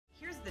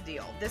the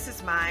deal. This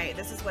is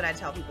what I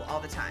tell people all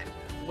the time.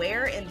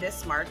 Where in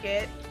this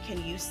market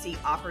can you see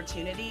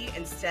opportunity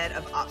instead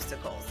of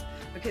obstacles?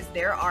 Because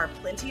there are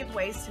plenty of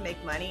ways to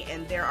make money,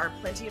 and there are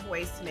plenty of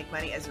ways to make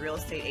money as a real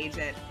estate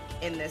agent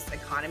in this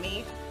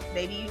economy.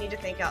 Maybe you need to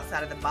think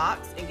outside of the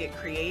box and get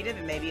creative,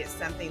 and maybe it's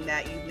something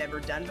that you've never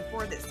done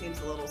before that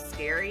seems a little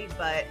scary,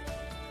 but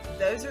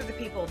those are the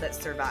people that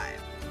survive.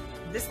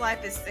 This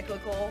life is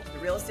cyclical. The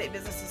real estate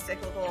business is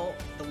cyclical.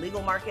 The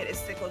legal market is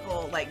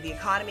cyclical. Like, the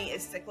economy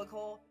is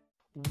cyclical.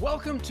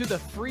 Welcome to the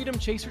Freedom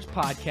Chasers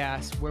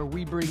podcast, where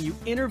we bring you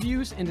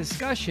interviews and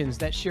discussions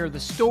that share the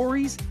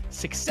stories,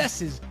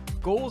 successes,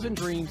 goals, and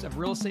dreams of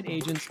real estate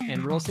agents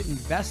and real estate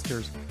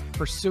investors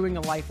pursuing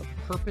a life of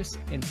purpose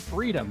and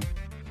freedom.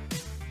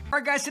 All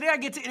right, guys, today I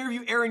get to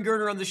interview Erin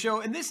Gerner on the show,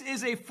 and this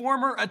is a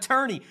former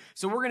attorney.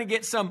 So we're going to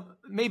get some,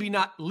 maybe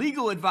not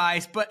legal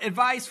advice, but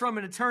advice from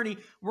an attorney.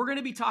 We're going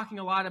to be talking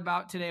a lot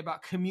today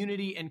about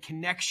community and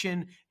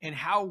connection and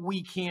how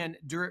we can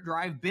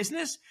drive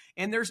business.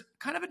 And there's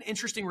kind of an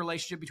interesting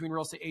relationship between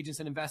real estate agents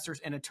and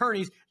investors and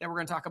attorneys that we're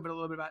going to talk a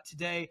little bit about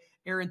today.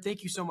 Erin,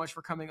 thank you so much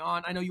for coming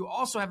on. I know you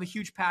also have a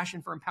huge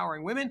passion for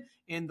empowering women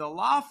in the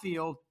law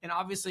field. And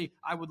obviously,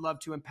 I would love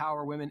to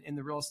empower women in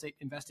the real estate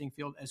investing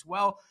field as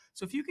well.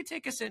 So if you could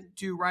take us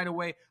into right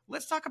away,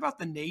 let's talk about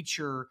the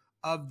nature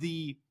of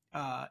the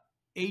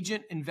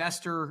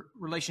agent-investor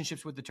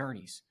relationships with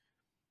attorneys.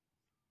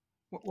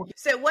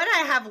 So what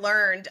I have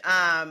learned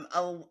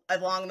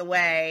along the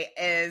way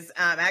is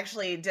I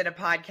actually did a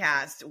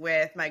podcast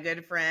with my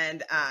good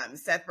friend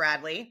Seth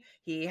Bradley.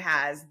 He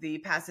has the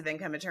Passive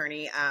Income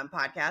Attorney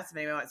podcast. If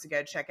anyone wants to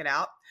go check it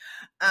out.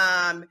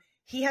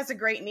 He has a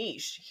great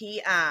niche.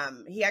 He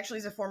actually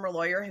is a former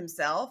lawyer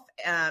himself,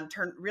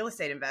 turned real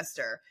estate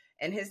investor.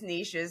 And his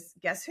niche is,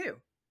 guess who?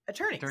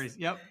 Attorneys.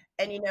 Yep.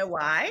 And you know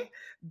why?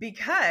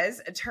 Because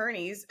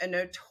attorneys are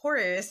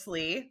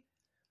notoriously,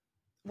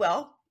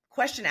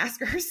 question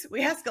askers.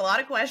 We ask a lot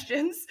of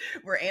questions.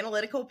 We're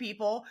analytical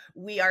people.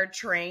 We are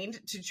trained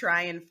to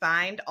try and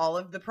find all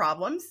of the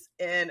problems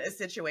in a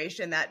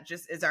situation. That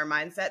just is our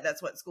mindset.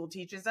 That's what school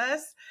teaches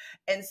us.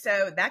 And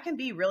so that can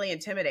be really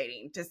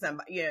intimidating to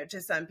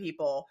some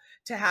people,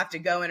 to have to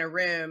go in a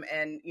room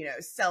and,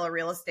 sell a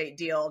real estate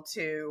deal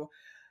to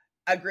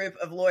a group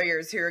of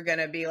lawyers who are going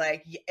to be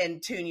like,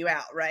 and tune you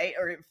out, right?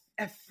 Or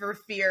for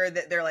fear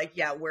that they're like,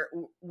 yeah,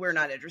 we're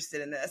not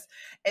interested in this.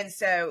 And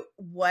so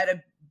what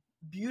a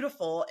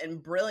beautiful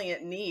and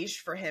brilliant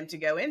niche for him to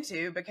go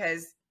into,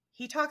 because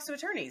he talks to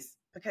attorneys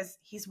because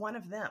he's one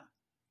of them.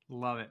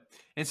 Love it.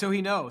 And so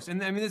he knows.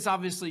 And I mean, it's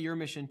obviously your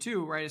mission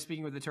too, right? Is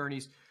speaking with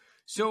attorneys.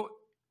 So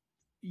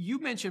you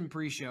mentioned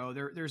pre-show,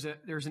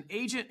 there's an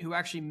agent who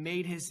actually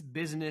made his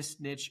business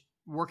niche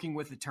working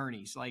with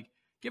attorneys. Like,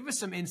 give us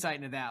some insight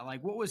into that.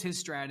 Like, what was his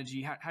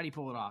strategy? How did he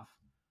pull it off?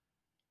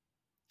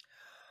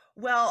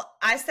 Well,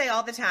 I say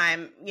all the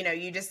time,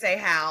 you just say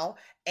how.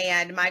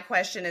 And my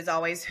question is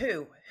always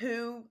who?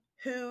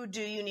 Who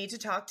do you need to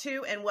talk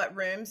to, and what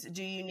rooms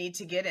do you need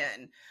to get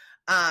in?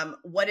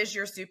 What is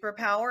your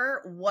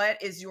superpower?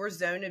 What is your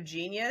zone of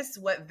genius?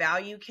 What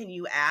value can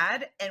you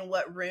add? And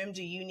what room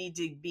do you need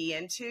to be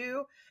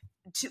into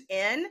to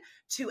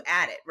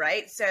add it,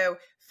 right? So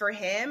for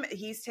him,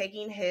 he's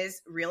taking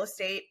his real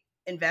estate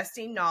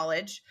investing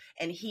knowledge,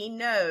 and he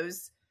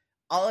knows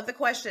all of the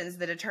questions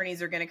that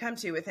attorneys are going to come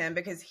to with him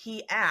because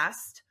he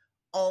asked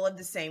all of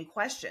the same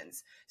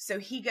questions. So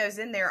he goes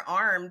in there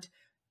armed,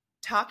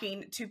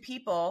 talking to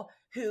people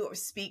who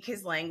speak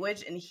his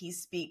language, and he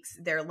speaks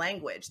their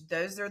language.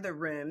 Those are the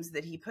rooms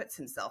that he puts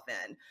himself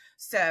in.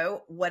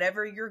 So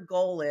whatever your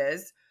goal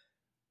is,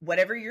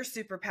 whatever your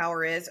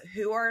superpower is,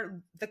 who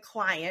are the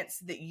clients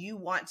that you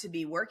want to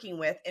be working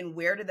with, and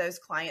where do those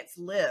clients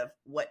live?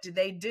 What do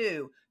they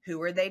do? Who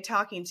are they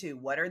talking to?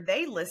 What are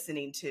they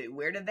listening to?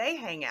 Where do they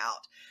hang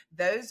out?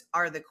 Those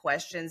are the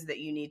questions that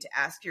you need to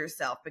ask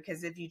yourself,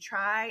 because if you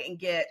try and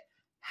get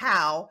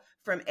how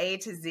from A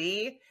to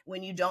Z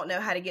when you don't know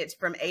how to get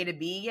from A to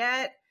B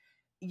yet,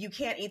 you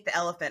can't eat the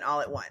elephant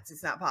all at once.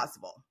 It's not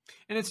possible.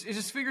 And it's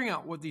just figuring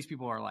out what these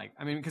people are like.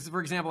 I mean, because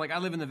for example, like I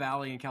live in the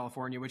Valley in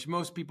California, which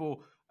most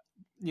people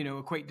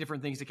equate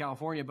different things to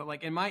California. But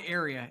like in my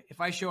area,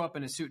 if I show up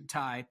in a suit and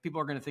tie,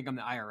 people are going to think I'm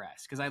the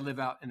IRS because I live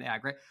out in the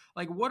ag, right?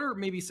 Like, what are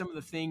maybe some of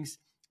the things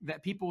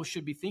that people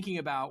should be thinking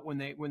about when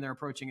they're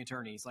approaching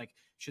attorneys? Like,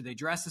 should they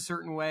dress a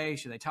certain way?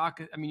 Should they talk?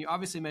 I mean, you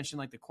obviously mentioned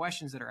like the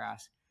questions that are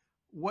asked.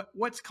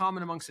 What's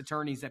common amongst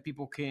attorneys that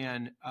people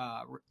can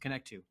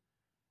connect to?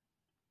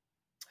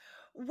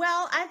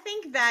 Well, I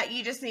think that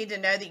you just need to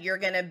know that you're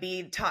going to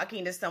be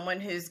talking to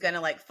someone who's going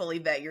to like fully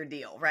vet your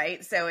deal,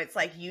 right? So it's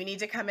like you need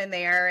to come in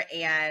there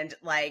and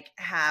like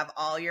have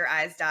all your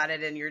I's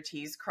dotted and your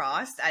T's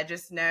crossed. I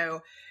just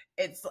know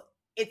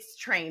it's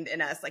trained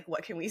in us. Like,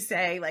 what can we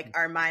say? Like,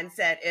 our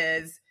mindset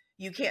is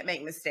you can't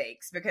make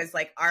mistakes, because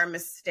like our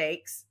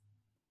mistakes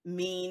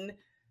mean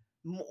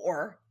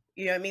more.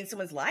 It means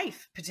someone's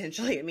life,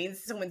 potentially. It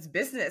means someone's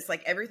business,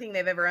 like everything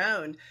they've ever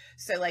owned.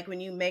 So like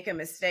when you make a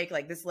mistake,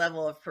 like this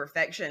level of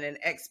perfection and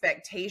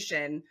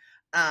expectation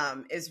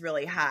is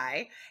really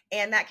high,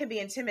 and that can be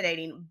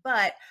intimidating.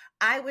 But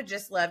I would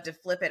just love to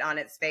flip it on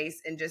its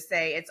face and just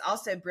say it's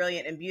also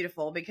brilliant and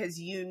beautiful, because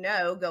you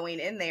know going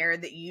in there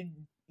that you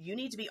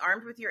need to be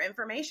armed with your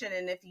information,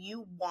 and if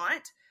you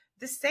want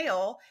the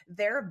sale,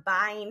 they're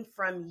buying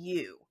from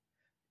you.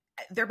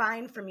 They're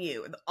buying from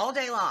you all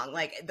day long.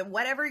 Like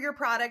whatever your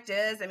product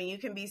is, I mean, you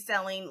can be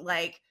selling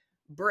like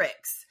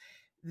bricks.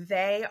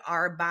 They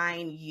are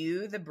buying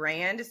you, the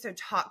brand. So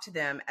talk to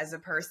them as a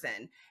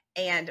person.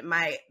 And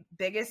my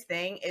biggest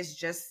thing is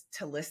just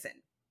to listen.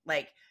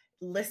 Like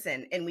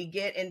listen. And we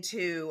get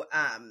into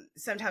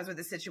sometimes with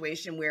a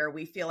situation where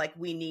we feel like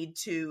we need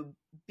to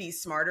be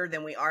smarter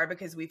than we are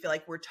because we feel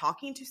like we're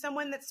talking to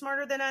someone that's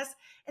smarter than us.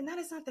 And that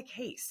is not the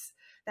case.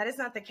 That is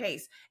not the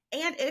case.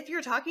 And if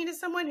you're talking to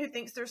someone who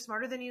thinks they're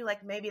smarter than you,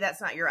 like maybe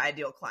that's not your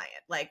ideal client.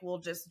 Like we'll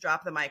just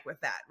drop the mic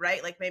with that,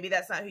 right? Like maybe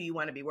that's not who you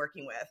want to be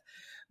working with.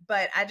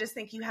 But I just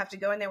think you have to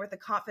go in there with the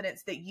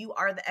confidence that you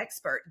are the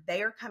expert.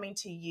 They are coming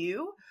to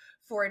you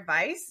for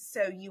advice.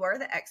 So you are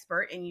the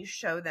expert and you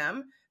show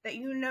them that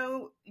you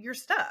know your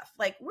stuff.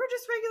 Like we're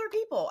just regular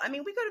people. I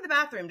mean, we go to the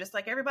bathroom just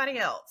like everybody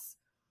else.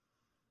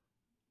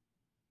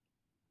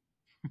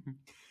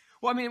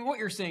 Well, I mean, what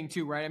you're saying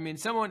too, right? I mean,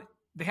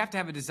 they have to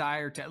have a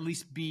desire to at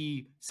least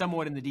be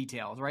somewhat in the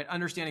details, right?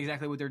 Understand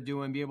exactly what they're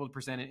doing, be able to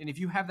present it. And if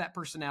you have that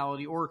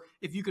personality, or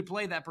if you could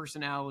play that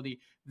personality,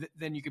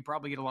 then you could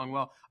probably get along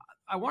well.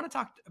 I want to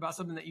talk about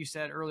something that you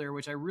said earlier,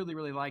 which I really,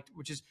 really liked,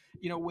 which is,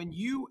 when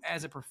you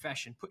as a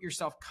profession put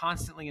yourself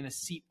constantly in a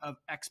seat of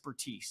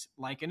expertise,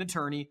 like an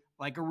attorney,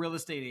 like a real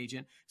estate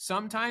agent,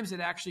 sometimes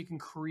it actually can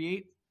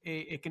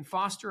it can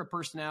foster a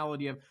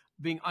personality of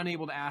being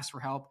unable to ask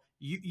for help.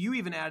 You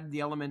even added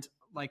the element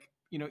like,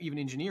 even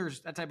engineers,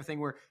 that type of thing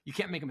where you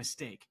can't make a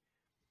mistake.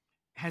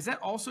 Has that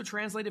also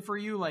translated for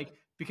you? Like,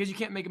 because you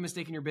can't make a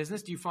mistake in your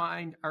business, do you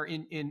find, or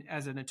in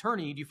as an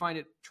attorney, do you find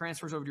it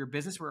transfers over to your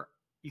business where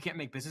you can't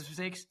make business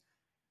mistakes?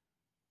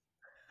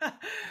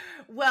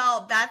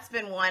 Well, that's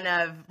been one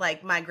of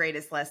like my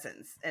greatest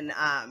lessons. And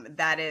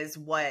that is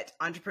what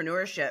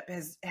entrepreneurship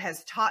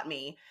has taught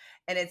me.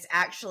 And it's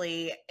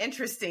actually,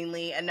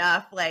 interestingly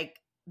enough, like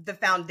the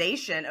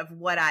foundation of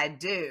what I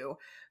do,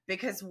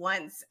 because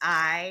once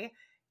I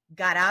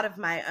got out of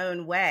my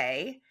own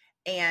way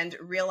and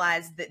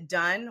realized that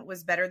done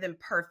was better than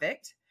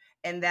perfect,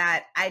 and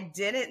that I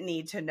didn't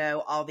need to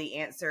know all the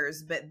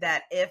answers, but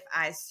that if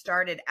I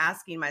started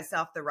asking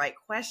myself the right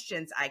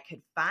questions, I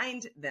could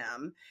find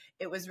them.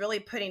 It was really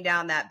putting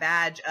down that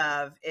badge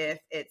of, if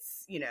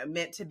it's,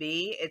 meant to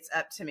be, it's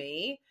up to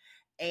me,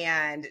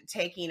 and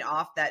taking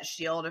off that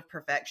shield of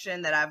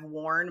perfection that I've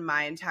worn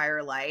my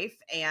entire life,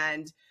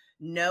 and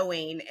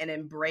knowing and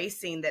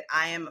embracing that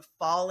I am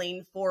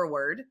falling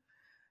forward,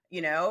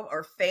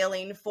 or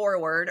failing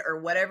forward, or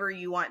whatever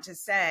you want to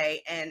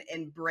say, and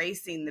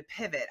embracing the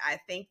pivot. I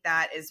think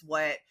that is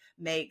what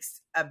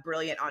makes a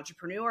brilliant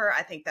entrepreneur.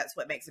 I think that's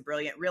what makes a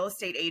brilliant real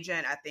estate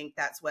agent. I think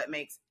that's what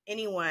makes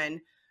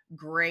anyone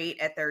great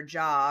at their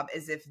job,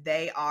 is if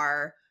they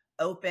are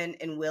open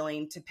and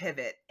willing to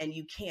pivot. And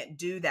you can't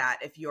do that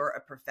if you're a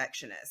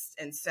perfectionist.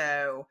 And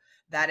so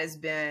that has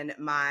been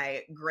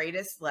my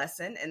greatest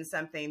lesson, and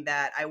something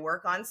that I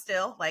work on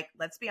still. Like,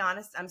 let's be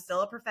honest, I'm still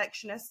a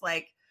perfectionist,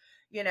 like,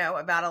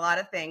 about a lot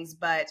of things,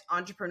 but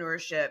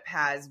entrepreneurship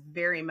has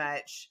very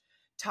much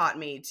taught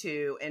me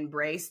to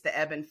embrace the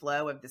ebb and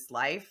flow of this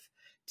life,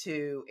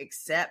 to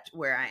accept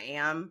where I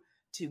am,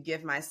 to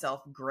give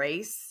myself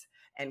grace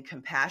and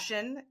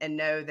compassion, and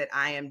know that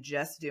I am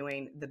just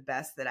doing the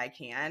best that I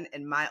can.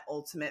 And my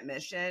ultimate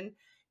mission,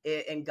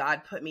 and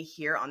God put me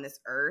here on this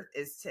earth,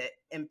 is to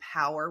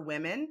empower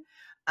women.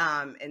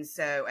 And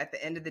so at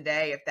the end of the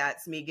day, if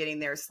that's me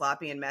getting there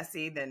sloppy and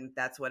messy, then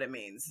that's what it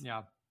means.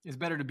 Yeah. It's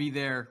better to be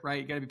there,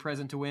 right? You got to be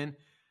present to win.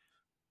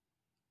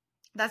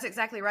 That's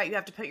exactly right. You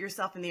have to put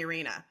yourself in the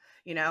arena.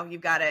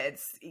 You've got to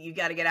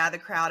get out of the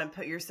crowd and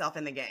put yourself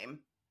in the game.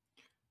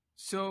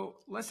 So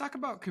let's talk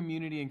about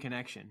community and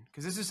connection,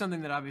 because this is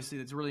something that obviously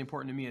that's really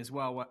important to me as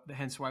well.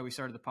 Hence why we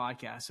started the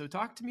podcast. So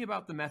talk to me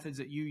about the methods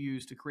that you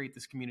use to create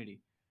this community.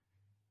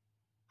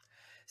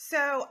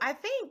 So I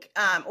think,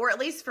 or at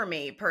least for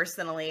me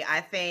personally,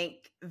 I think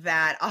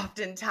that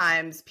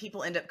oftentimes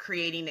people end up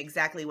creating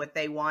exactly what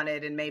they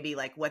wanted, and maybe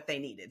like what they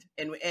needed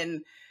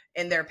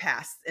in their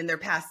past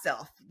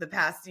self,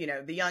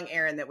 the young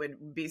Erin that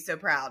would be so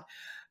proud.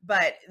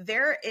 But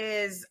there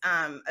is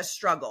a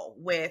struggle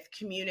with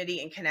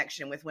community and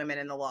connection with women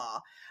in the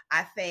law.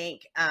 I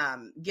think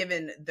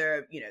given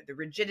the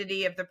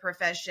rigidity of the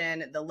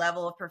profession, the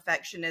level of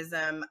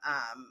perfectionism,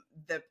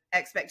 the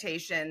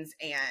expectations,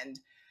 and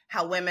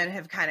how women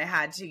have kind of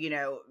had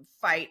to,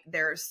 fight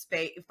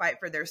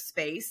for their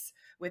space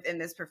within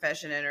this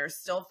profession, and are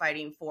still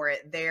fighting for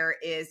it. There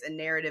is a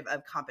narrative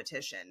of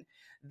competition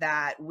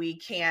that we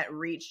can't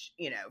reach,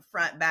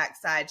 front, back,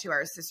 side to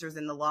our sisters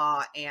in the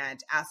law and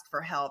ask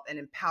for help and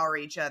empower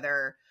each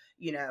other,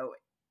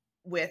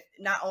 with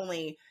not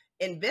only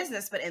in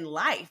business, but in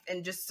life,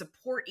 and just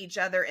support each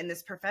other in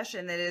this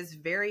profession that is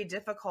very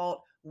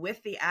difficult,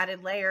 with the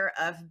added layer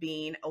of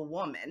being a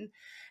woman.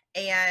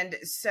 And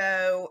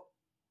so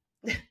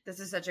this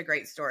is such a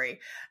great story.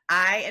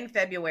 In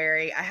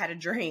February, I had a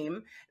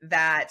dream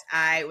that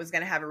I was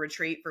going to have a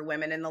retreat for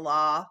women in the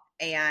law.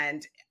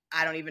 And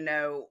I don't even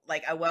know,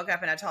 like, I woke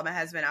up and I told my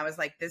husband, I was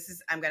like,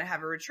 I'm going to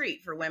have a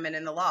retreat for women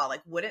in the law.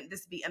 Like, wouldn't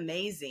this be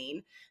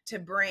amazing to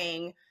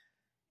bring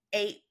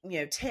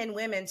 10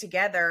 women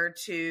together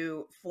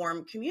to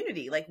form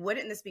community? Like,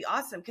 wouldn't this be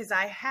awesome? Because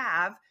I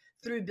have,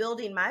 through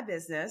building my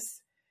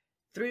business,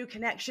 through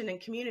connection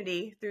and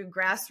community, through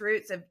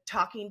grassroots of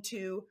talking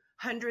to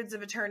hundreds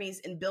of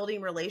attorneys and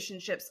building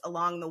relationships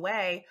along the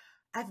way,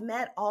 I've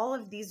met all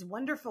of these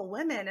wonderful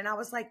women. And I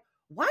was like,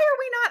 why are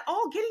we not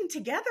all getting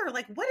together?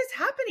 Like, what is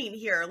happening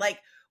here? Like,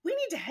 we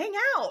need to hang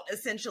out,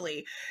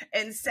 essentially.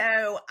 And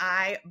so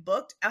I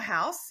booked a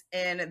house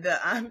in the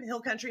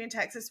Hill Country in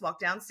Texas,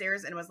 walked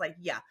downstairs and was like,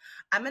 yeah,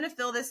 I'm going to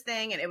fill this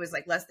thing. And it was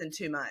like less than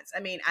 2 months. I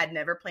mean, I'd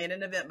never planned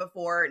an event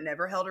before,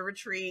 never held a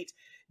retreat,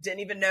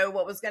 didn't even know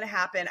what was going to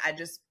happen. I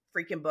just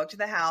freaking booked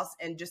the house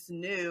and just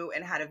knew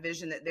and had a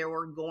vision that there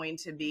were going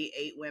to be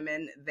 8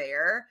 women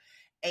there.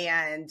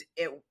 And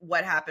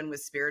what happened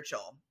was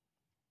spiritual.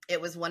 It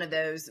was one of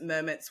those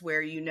moments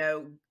where,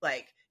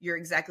 like, you're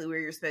exactly where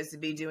you're supposed to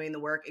be doing the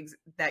work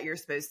that you're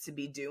supposed to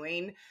be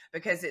doing,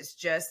 because it's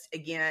just,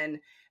 again,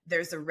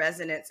 there's a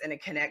resonance and a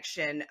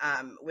connection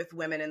with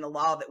women in the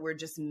law that we're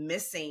just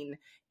missing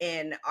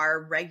in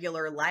our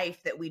regular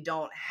life, that we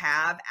don't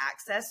have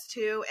access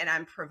to. And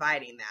I'm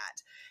providing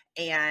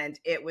that. And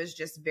it was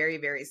just very,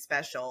 very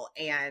special.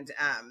 And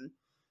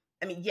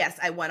I mean, yes,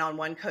 I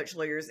one-on-one coach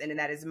lawyers, and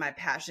that is my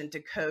passion,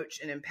 to coach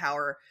and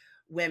empower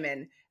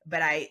women.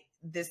 But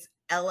this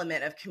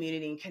element of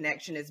community and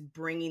connection is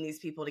bringing these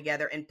people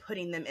together and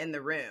putting them in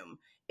the room.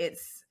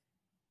 It's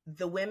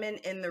the women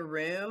in the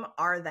room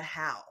are the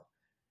how.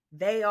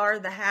 They are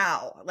the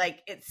how.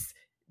 Like,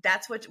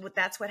 that's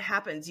what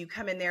happens. You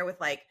come in there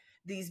with like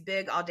these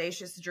big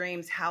audacious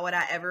dreams. How would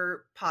I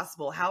ever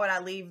possible? How would I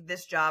leave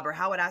this job? Or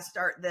how would I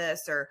start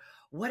this? Or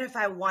what if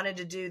I wanted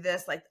to do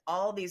this? Like,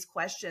 all these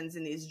questions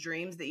and these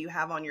dreams that you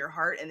have on your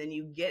heart. And then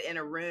you get in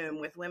a room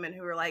with women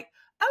who are like,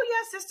 oh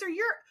yeah, sister,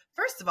 you're,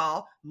 first of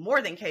all,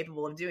 more than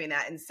capable of doing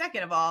that. And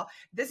second of all,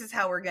 this is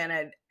how we're going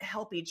to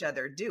help each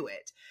other do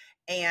it.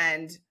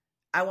 And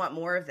I want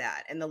more of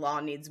that, and the law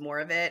needs more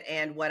of it.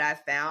 And what I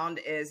found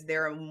is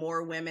there are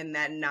more women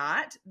than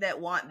not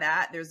that want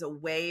that. There's a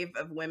wave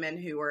of women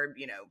who are,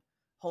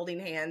 holding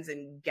hands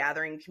and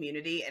gathering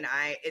community. And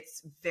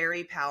it's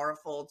very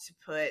powerful to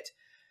put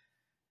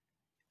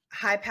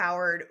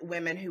high-powered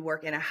women who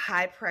work in a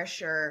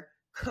high-pressure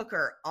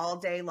cooker all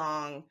day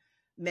long.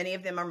 Many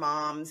of them are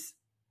moms.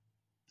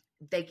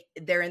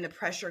 They're in the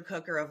pressure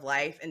cooker of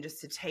life, and just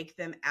to take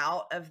them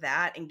out of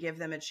that and give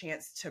them a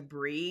chance to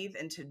breathe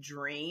and to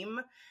dream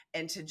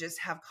and to just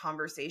have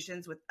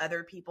conversations with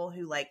other people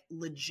who like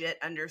legit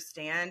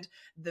understand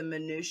the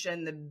minutia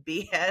and the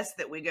BS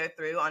that we go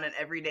through on an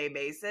everyday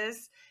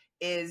basis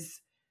is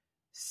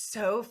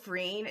so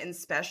freeing and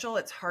special.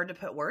 It's hard to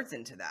put words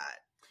into that.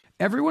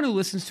 Everyone who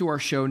listens to our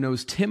show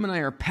knows Tim and I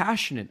are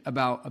passionate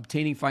about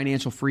obtaining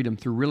financial freedom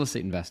through real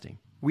estate investing.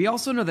 We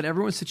also know that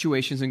everyone's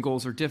situations and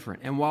goals are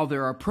different, and while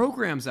there are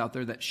programs out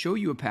there that show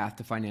you a path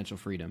to financial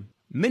freedom,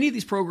 many of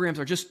these programs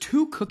are just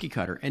too cookie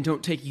cutter and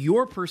don't take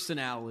your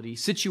personality,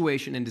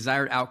 situation, and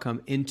desired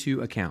outcome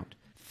into account.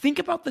 Think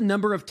about the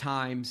number of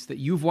times that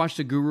you've watched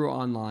a guru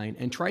online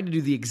and tried to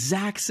do the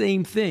exact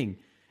same thing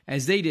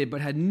as they did,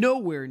 but had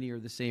nowhere near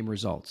the same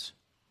results.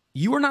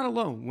 You are not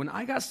alone. When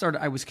I got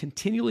started, I was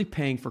continually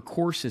paying for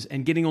courses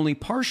and getting only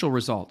partial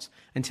results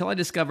until I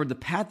discovered the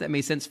path that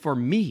made sense for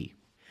me.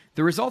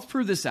 The results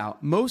prove this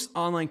out. Most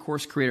online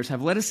course creators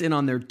have let us in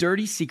on their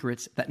dirty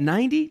secrets that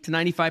 90 to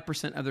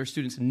 95% of their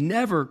students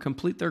never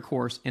complete their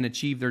course and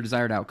achieve their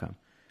desired outcome.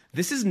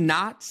 This is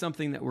not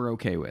something that we're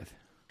okay with.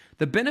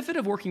 The benefit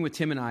of working with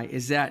Tim and I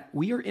is that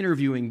we are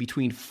interviewing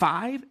between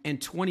 5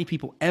 and 20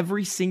 people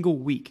every single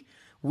week.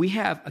 We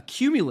have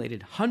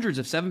accumulated hundreds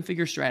of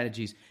 7-figure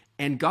strategies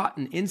and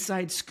gotten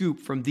inside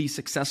scoop from these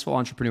successful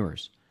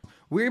entrepreneurs.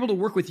 We're able to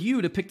work with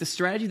you to pick the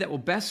strategy that will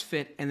best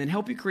fit and then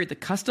help you create the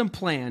custom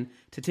plan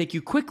to take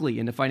you quickly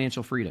into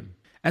financial freedom.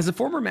 As a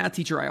former math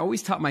teacher, I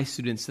always taught my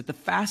students that the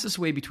fastest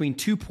way between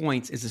 2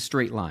 points is a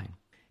straight line.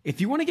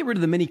 If you want to get rid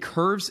of the many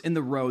curves in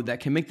the road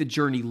that can make the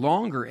journey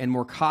longer and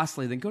more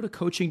costly, then go to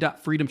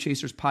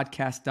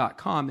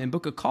coaching.freedomchaserspodcast.com and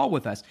book a call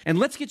with us, and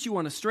let's get you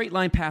on a straight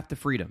line path to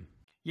freedom.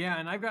 Yeah,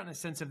 and I've gotten a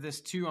sense of this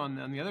too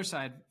on the other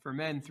side for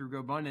men through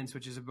GoBundance,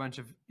 which is a bunch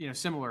of,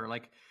 similar,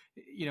 like,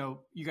 you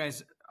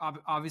guys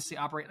obviously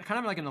operate kind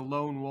of like in a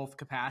lone wolf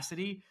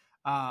capacity.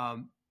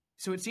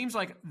 So it seems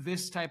like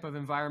this type of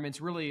environment's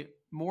really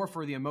more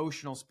for the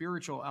emotional,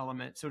 spiritual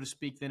element, so to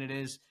speak, than it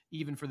is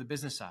even for the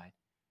business side.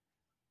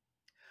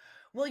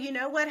 Well,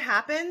 what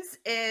happens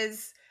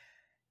is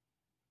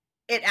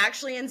it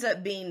actually ends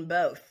up being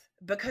both.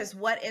 Because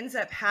what ends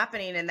up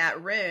happening in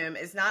that room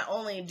is not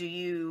only do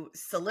you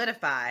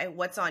solidify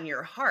what's on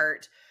your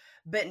heart,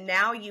 but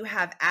now you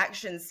have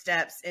action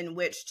steps in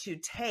which to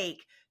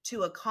take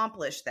to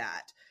accomplish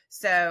that.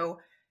 So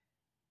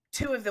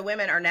two of the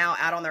women are now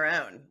out on their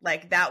own.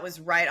 Like that was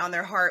right on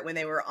their heart when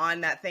they were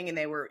on that thing and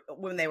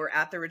when they were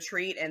at the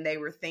retreat and they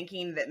were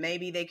thinking that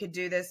maybe they could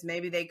do this,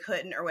 maybe they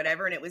couldn't or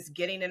whatever. And it was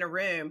getting in a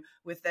room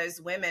with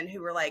those women who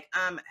were like,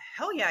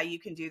 hell yeah, you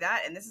can do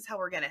that. And this is how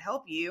we're going to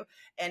help you.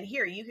 And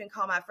here, you can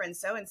call my friend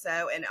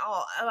so-and-so and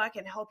I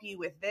can help you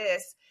with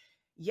this.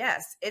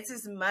 Yes, it's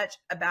as much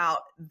about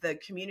the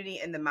community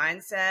and the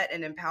mindset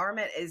and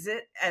empowerment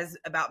as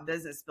about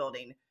business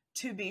building,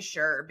 to be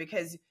sure,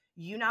 because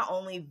you not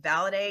only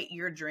validate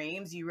your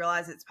dreams, you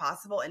realize it's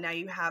possible. And now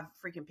you have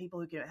freaking people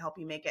who can help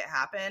you make it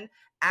happen.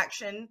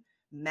 Action,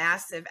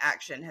 massive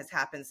action has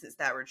happened since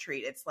that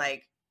retreat. It's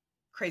like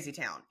crazy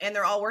town. And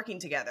they're all working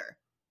together.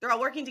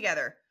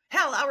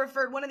 Hell, I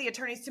referred one of the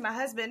attorneys to my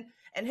husband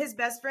and his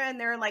best friend.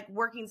 They're like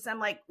working some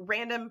like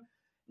random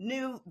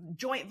new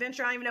joint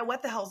venture. I don't even know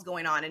what the hell's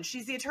going on. And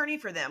she's the attorney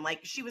for them.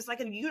 Like she was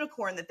like a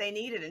unicorn that they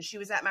needed. And she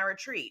was at my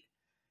retreat.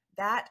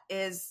 That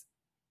is,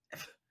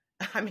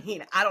 I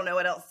mean, I don't know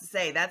what else to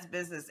say. That's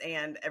business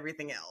and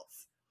everything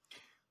else.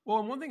 Well,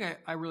 and one thing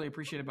I really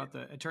appreciate about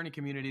the attorney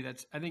community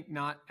that's, I think,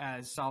 not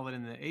as solid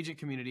in the agent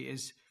community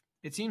is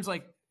it seems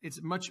like it's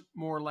much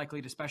more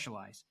likely to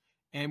specialize.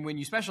 And when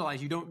you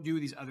specialize, you don't do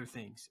these other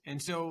things.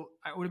 And so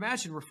I would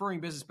imagine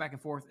referring business back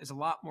and forth is a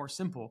lot more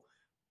simple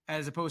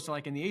as opposed to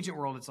like in the agent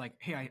world, it's like,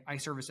 hey, I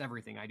service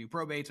everything. I do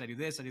probates, I do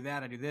this, I do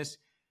that, I do this.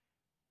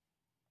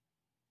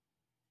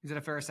 Is that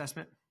a fair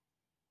assessment?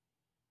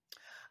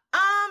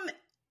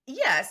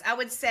 Yes, I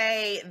would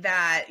say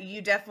that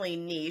you definitely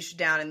niche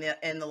down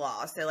in the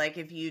law. So like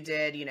if you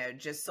did,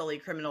 just solely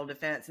criminal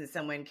defense and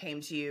someone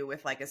came to you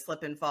with like a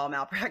slip and fall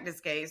malpractice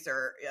case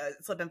or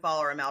a slip and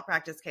fall or a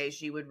malpractice case,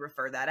 you would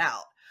refer that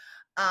out.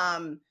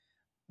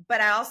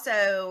 But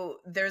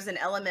there's an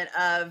element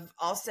of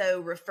also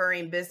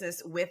referring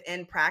business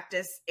within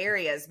practice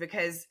areas,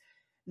 because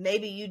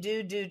maybe you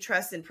do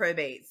trust and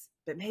probates,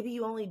 but maybe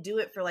you only do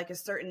it for like a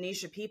certain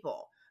niche of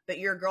people, but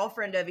your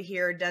girlfriend over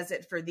here does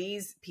it for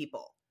these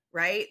people.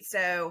 Right.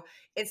 So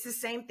it's the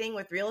same thing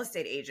with real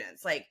estate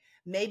agents. Like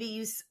maybe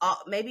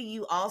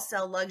you all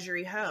sell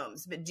luxury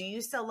homes, but do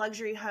you sell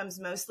luxury homes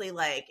mostly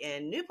like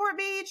in Newport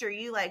Beach, or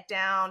you like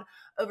down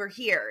over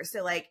here?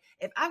 So like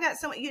if I've got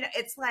someone,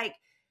 it's like,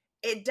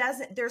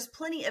 there's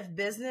plenty of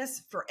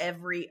business for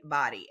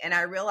everybody. And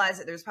I realize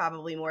that there's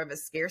probably more of a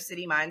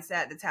scarcity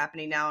mindset that's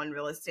happening now in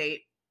real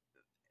estate,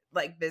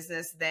 like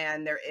business,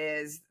 than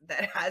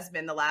that has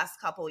been the last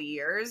couple of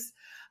years.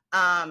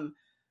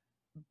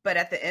 But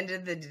at the end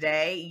of the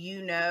day,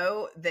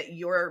 that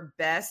your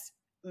best,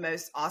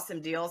 most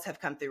awesome deals have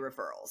come through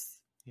referrals.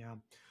 Yeah.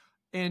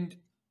 And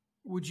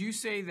would you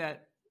say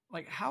that,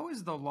 like, how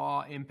is the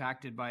law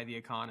impacted by the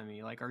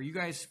economy? Like, are you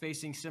guys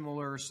facing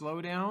similar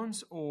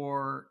slowdowns,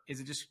 or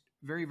is it just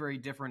very, very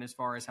different as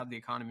far as how the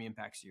economy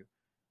impacts you?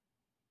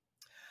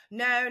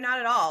 No, not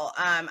at all.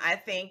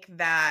 I think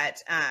that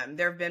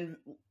there have been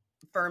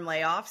firm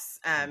layoffs.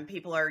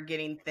 People are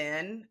getting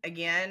thin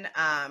again.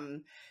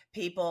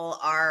 People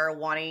are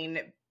wanting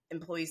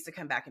employees to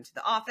come back into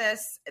the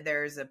office.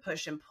 There's a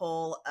push and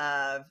pull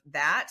of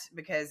that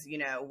because,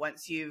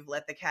 once you've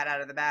let the cat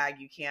out of the bag,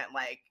 you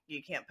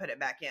can't put it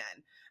back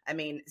in. I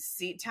mean,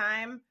 seat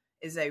time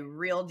is a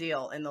real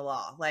deal in the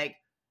law. Like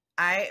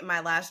my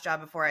last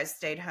job before I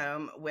stayed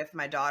home with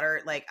my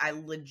daughter, like I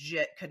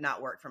legit could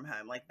not work from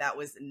home. Like that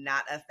was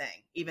not a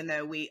thing. Even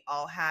though we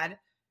all had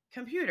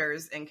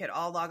computers and could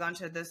all log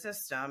onto the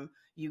system,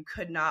 you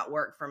could not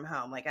work from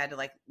home. Like I had to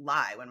like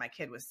lie when my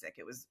kid was sick.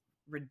 It was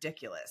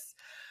ridiculous.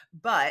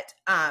 But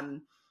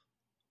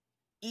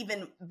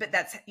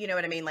that's, you know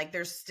what I mean? Like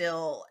there's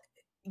still,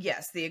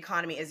 yes, the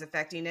economy is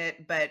affecting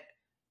it, but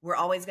we're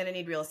always going to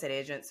need real estate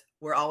agents.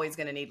 We're always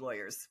going to need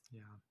lawyers.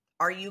 Yeah.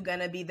 Are you going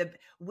to be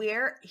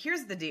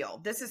here's the deal.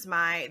 This is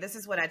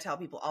what I tell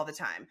people all the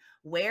time.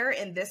 Where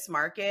in this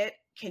market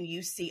can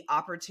you see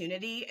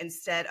opportunity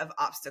instead of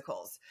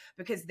obstacles?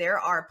 Because there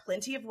are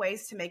plenty of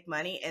ways to make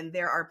money, and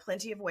there are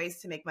plenty of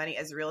ways to make money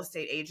as a real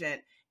estate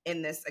agent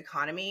in this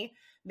economy.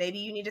 Maybe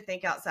you need to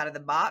think outside of the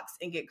box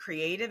and get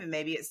creative. And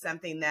maybe it's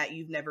something that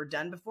you've never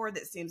done before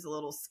that seems a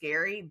little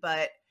scary,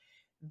 but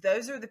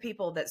those are the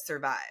people that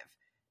survive.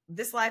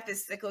 This life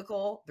is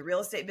cyclical. The real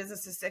estate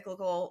business is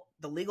cyclical.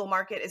 The legal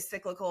market is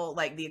cyclical.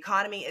 Like the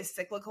economy is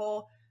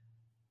cyclical.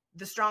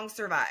 The strong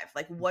survive.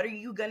 Like, what are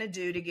you going to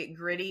do to get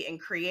gritty and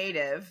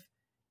creative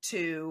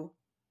to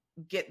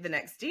get the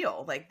next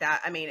deal? Like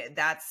that. I mean,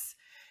 that's,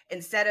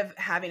 instead of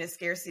having a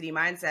scarcity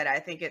mindset, I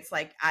think it's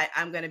like,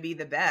 I'm going to be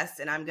the best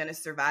and I'm going to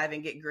survive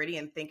and get gritty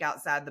and think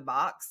outside the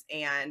box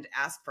and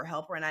ask for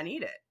help when I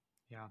need it.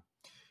 Yeah.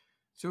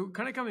 So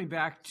kind of coming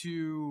back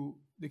to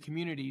the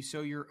community.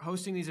 So you're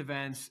hosting these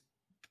events.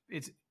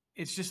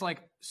 It's just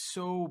like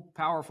so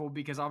powerful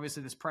because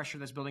obviously this pressure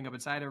that's building up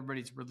inside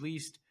everybody's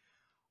released.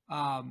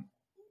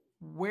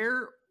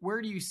 Where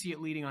do you see it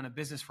leading on a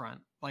business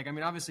front? Like, I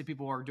mean, obviously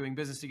people are doing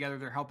business together.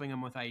 They're helping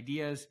them with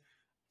ideas.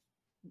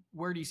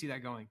 Where do you see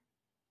that going?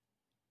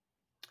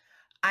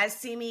 I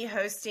see me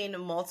hosting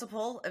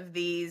multiple of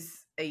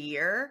these a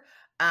year.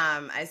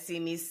 I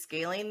see me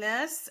scaling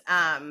this.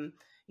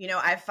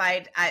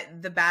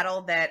 the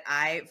battle that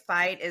I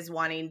fight is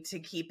wanting to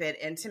keep it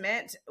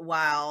intimate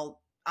while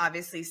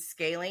obviously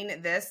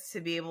scaling this to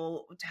be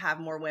able to have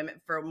more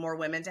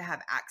women to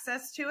have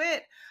access to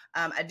it.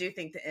 I do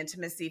think the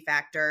intimacy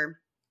factor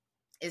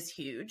is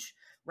huge,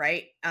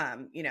 right?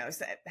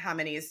 So how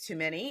many is too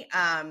many?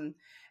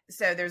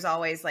 So there's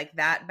always like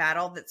that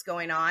battle that's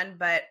going on.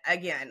 But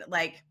again,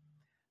 like,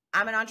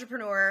 I'm an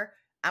entrepreneur.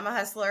 I'm a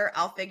hustler.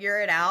 I'll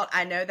figure it out.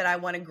 I know that I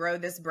want to grow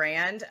this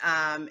brand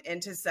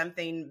into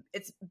something.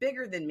 It's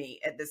bigger than me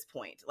at this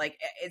point. Like,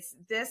 it's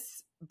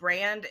this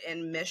brand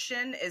and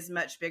mission is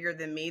much bigger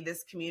than me.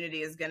 This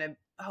community is going to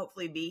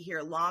hopefully be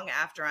here long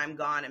after I'm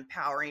gone,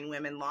 empowering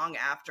women long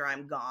after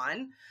I'm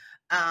gone.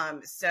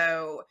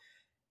 So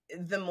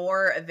the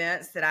more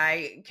events that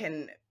I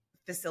can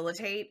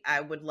facilitate,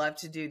 I would love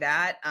to do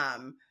that.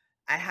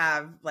 I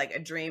have like a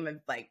dream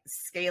of like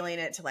scaling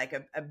it to like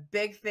a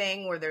big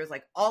thing where there's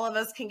like all of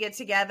us can get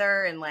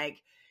together and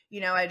like,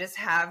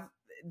 I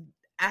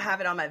have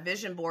it on my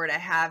vision board. I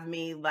have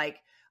me like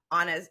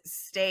on a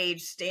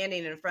stage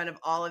standing in front of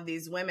all of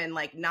these women,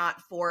 like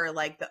not for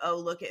like oh,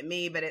 look at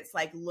me, but it's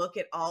like, look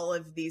at all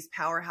of these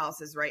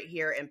powerhouses right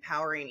here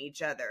empowering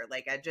each other.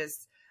 Like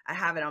I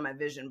have it on my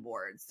vision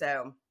board.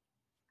 So.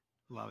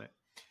 Love it.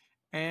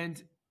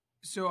 And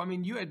so, I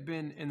mean, you had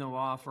been in the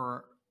law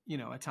for,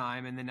 a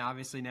time, and then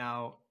obviously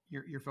now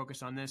you're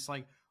focused on this.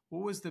 Like,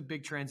 what was the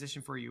big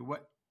transition for you?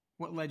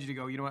 What led you to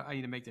go, you know what, I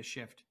need to make this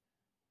shift?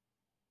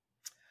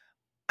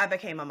 I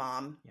became a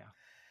mom. Yeah.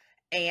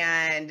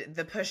 And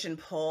the push and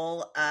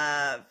pull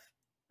of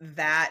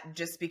that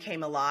just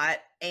became a lot.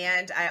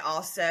 And I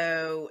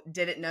also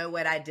didn't know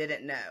what I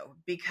didn't know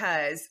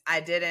because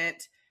I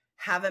didn't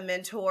have a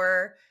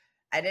mentor.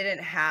 I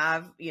didn't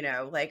have,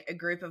 like a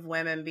group of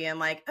women being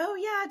like, oh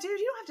yeah, dude,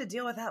 you don't have to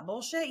deal with that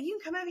bullshit. You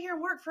can come over here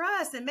and work for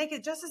us and make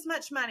it just as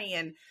much money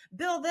and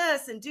build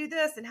this and do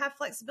this and have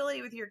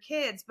flexibility with your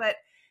kids. But,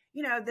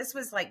 this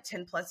was like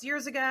 10 plus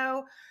years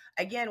ago.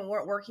 Again,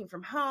 weren't working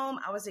from home.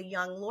 I was a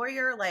young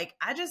lawyer. Like,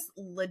 I just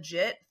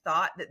legit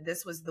thought that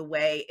this was the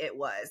way it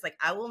was. Like,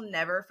 I will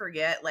never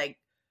forget, like,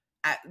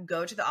 I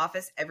go to the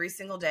office every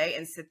single day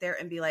and sit there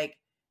and be like,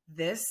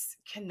 this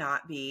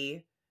cannot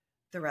be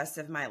the rest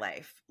of my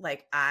life.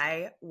 Like,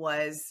 I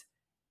was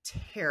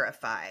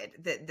terrified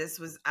that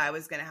I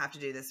was going to have to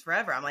do this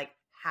forever. I'm like,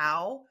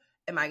 how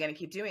am I going to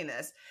keep doing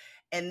this?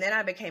 And then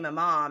I became a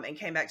mom and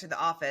came back to the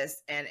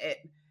office, and it,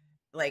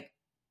 like,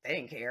 they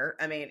didn't care.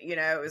 I mean,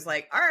 it was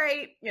like, all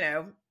right,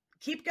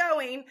 keep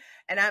going.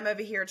 And I'm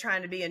over here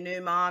trying to be a new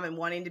mom and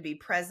wanting to be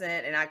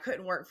present, and I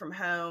couldn't work from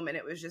home. And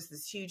it was just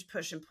this huge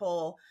push and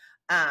pull.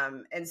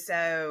 And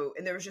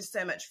there was just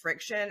so much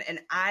friction. And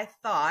I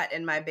thought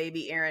in my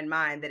baby Erin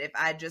mind that if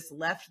I just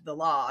left the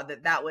law,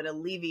 that would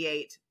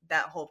alleviate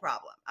that whole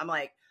problem. I'm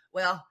like,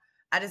 well,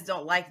 I just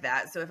don't like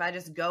that. So if I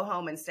just go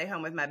home and stay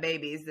home with my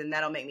babies, then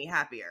that'll make me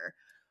happier.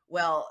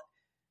 Well,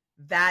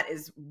 that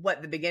is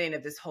what the beginning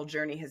of this whole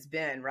journey has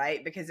been,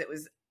 right? Because it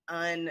was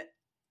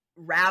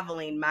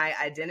unraveling my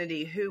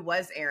identity. Who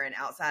was Erin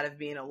outside of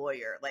being a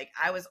lawyer? Like,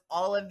 I was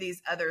all of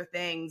these other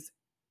things,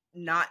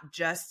 not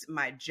just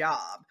my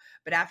job.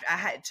 But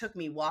it took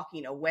me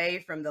walking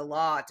away from the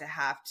law to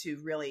have to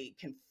really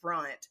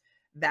confront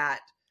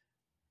that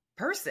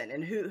person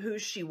and who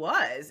she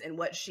was and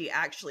what she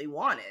actually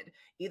wanted.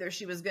 Either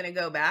she was going to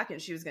go back and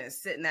she was going to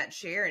sit in that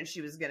chair and she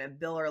was going to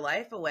bill her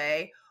life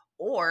away,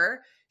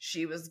 or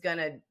she was going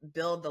to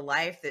build the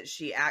life that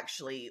she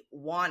actually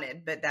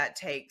wanted. But that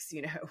takes,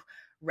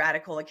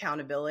 radical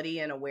accountability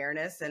and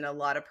awareness and a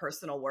lot of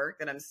personal work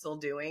that I'm still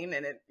doing.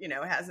 And it,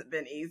 hasn't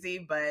been easy,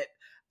 but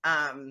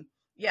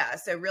yeah,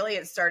 so really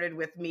it started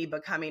with me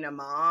becoming a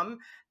mom,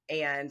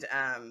 and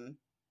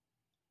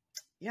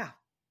yeah.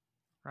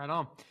 Right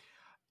on.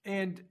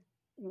 And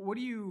what's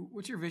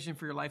your vision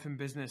for your life and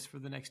business for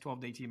the next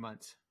 12 to 18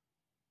 months?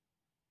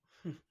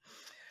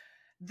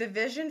 The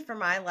vision for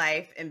my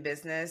life and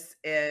business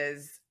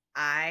is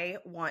I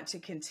want to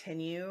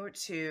continue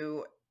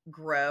to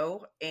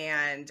grow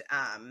and,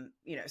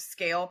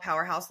 scale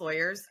Powerhouse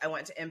Lawyers. I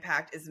want to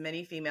impact as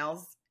many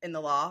females in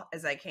the law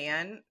as I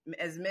can,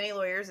 as many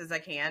lawyers as I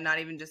can, not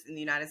even just in the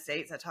United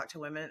States. I talked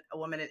to a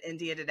woman in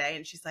India today,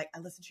 and she's like, I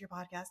listened to your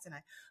podcast and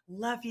I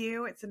love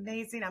you. It's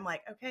amazing. I'm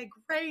like, okay,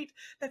 great.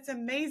 That's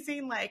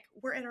amazing. Like,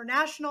 we're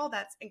international.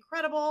 That's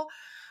incredible.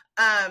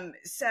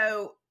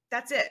 So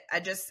that's it.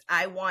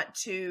 I want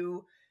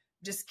to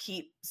just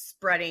keep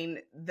spreading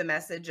the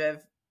message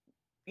of,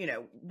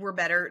 we're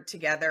better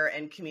together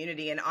and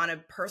community. And on a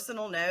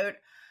personal note,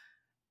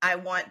 I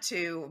want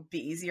to be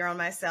easier on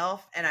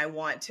myself, and I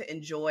want to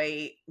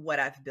enjoy what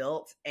I've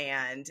built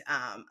and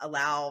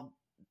allow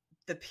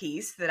the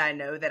peace that I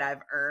know that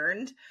I've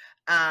earned.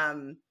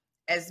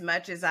 As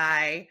much as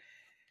I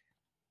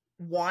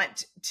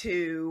want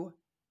to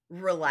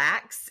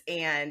relax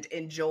and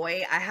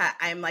enjoy,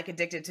 I'm like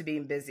addicted to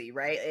being busy,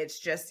 right? It's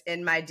just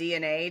in my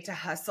DNA to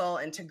hustle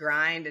and to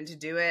grind and to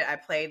do it. I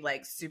played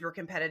like super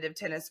competitive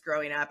tennis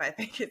growing up. I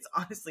think it's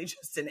honestly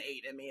just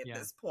innate in me at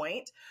this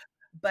point.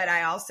 but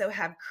I also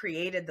have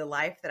created the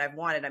life that I've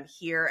wanted. I'm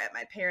here at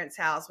my parents'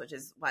 house, which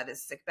is why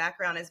this sick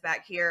background is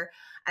back here.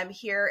 I'm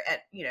here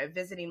at,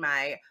 visiting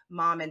my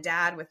mom and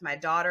dad with my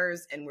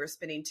daughters, and we're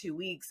spending 2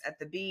 weeks at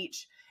the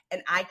beach.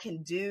 And I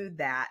can do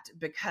that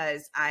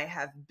because I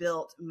have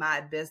built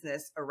my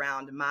business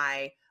around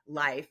my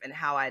life and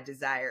how I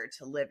desire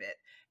to live it.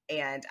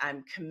 And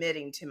I'm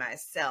committing to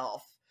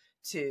myself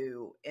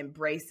to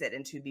embrace it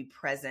and to be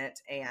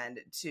present, and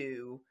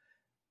to,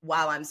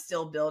 while I'm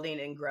still building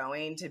and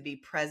growing, to be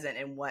present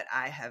in what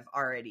I have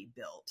already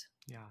built.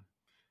 Yeah.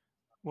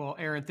 Well,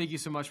 Erin, thank you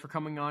so much for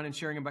coming on and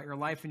sharing about your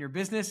life and your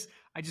business.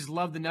 I just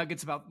love the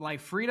nuggets about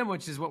life freedom,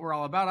 which is what we're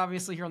all about,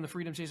 obviously, here on the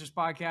Freedom Chasers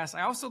podcast.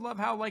 I also love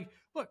how, look,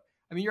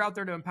 I mean, you're out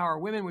there to empower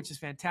women, which is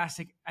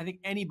fantastic. I think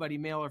anybody,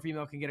 male or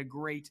female, can get a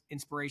great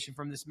inspiration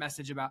from this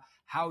message about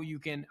how you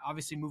can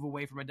obviously move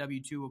away from a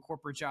W-2, a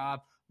corporate job,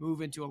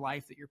 move into a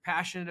life that you're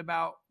passionate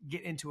about,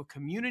 get into a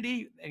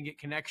community and get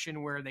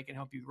connection where they can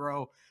help you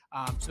grow.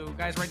 So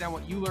guys, write down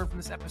what you learned from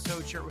this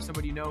episode, share it with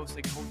somebody you know so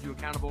they can hold you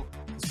accountable.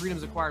 Because freedom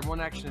is acquired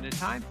one action at a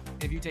time.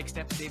 And if you take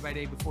steps day by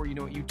day, before you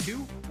know it, you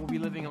too will be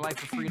living a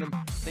life of freedom.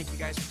 Thank you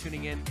guys for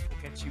tuning in.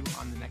 We'll catch you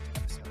on the next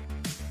episode.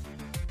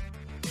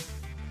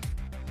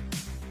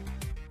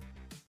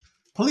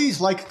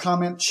 Please like,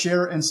 comment,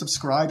 share, and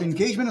subscribe.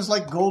 Engagement is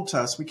like gold to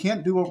us. We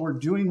can't do what we're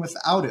doing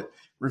without it.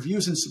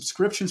 Reviews and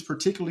subscriptions,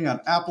 particularly on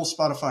Apple,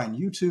 Spotify, and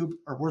YouTube,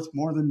 are worth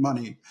more than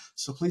money.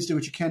 So please do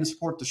what you can to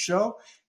support the show.